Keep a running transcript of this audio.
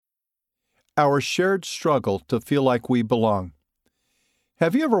Our shared struggle to feel like we belong.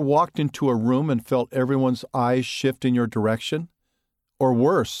 Have you ever walked into a room and felt everyone's eyes shift in your direction? Or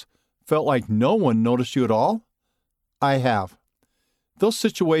worse, felt like no one noticed you at all? I have. Those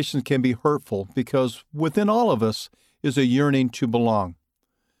situations can be hurtful because within all of us is a yearning to belong.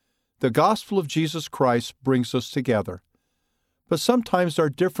 The gospel of Jesus Christ brings us together. But sometimes our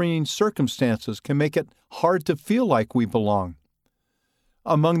differing circumstances can make it hard to feel like we belong.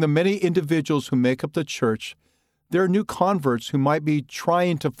 Among the many individuals who make up the church, there are new converts who might be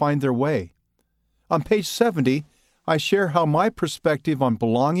trying to find their way. On page 70, I share how my perspective on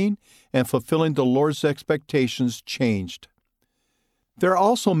belonging and fulfilling the Lord's expectations changed. There are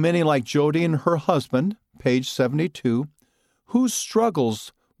also many like Jody and her husband, page 72, whose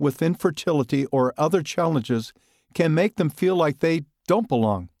struggles with infertility or other challenges can make them feel like they don't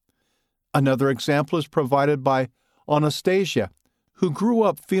belong. Another example is provided by Anastasia, who grew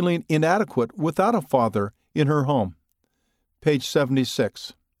up feeling inadequate without a father in her home. Page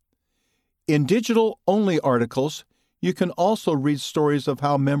 76. In digital-only articles, you can also read stories of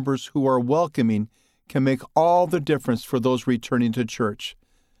how members who are welcoming can make all the difference for those returning to church,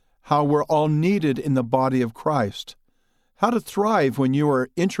 how we're all needed in the body of Christ, how to thrive when you are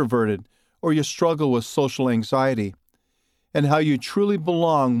introverted or you struggle with social anxiety, and how you truly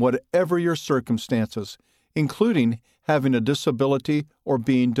belong whatever your circumstances, including having a disability or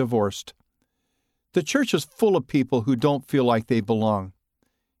being divorced. The church is full of people who don't feel like they belong.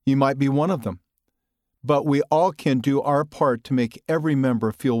 You might be one of them. But we all can do our part to make every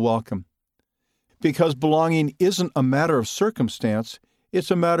member feel welcome. Because belonging isn't a matter of circumstance,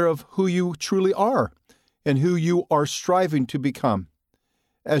 it's a matter of who you truly are and who you are striving to become.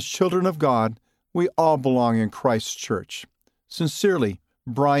 As children of God, we all belong in Christ's church. Sincerely,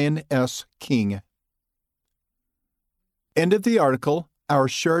 Brian S. King. End of the article, Our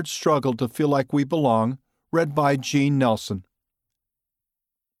Shared Struggle to Feel Like We Belong, read by Gene Nelson.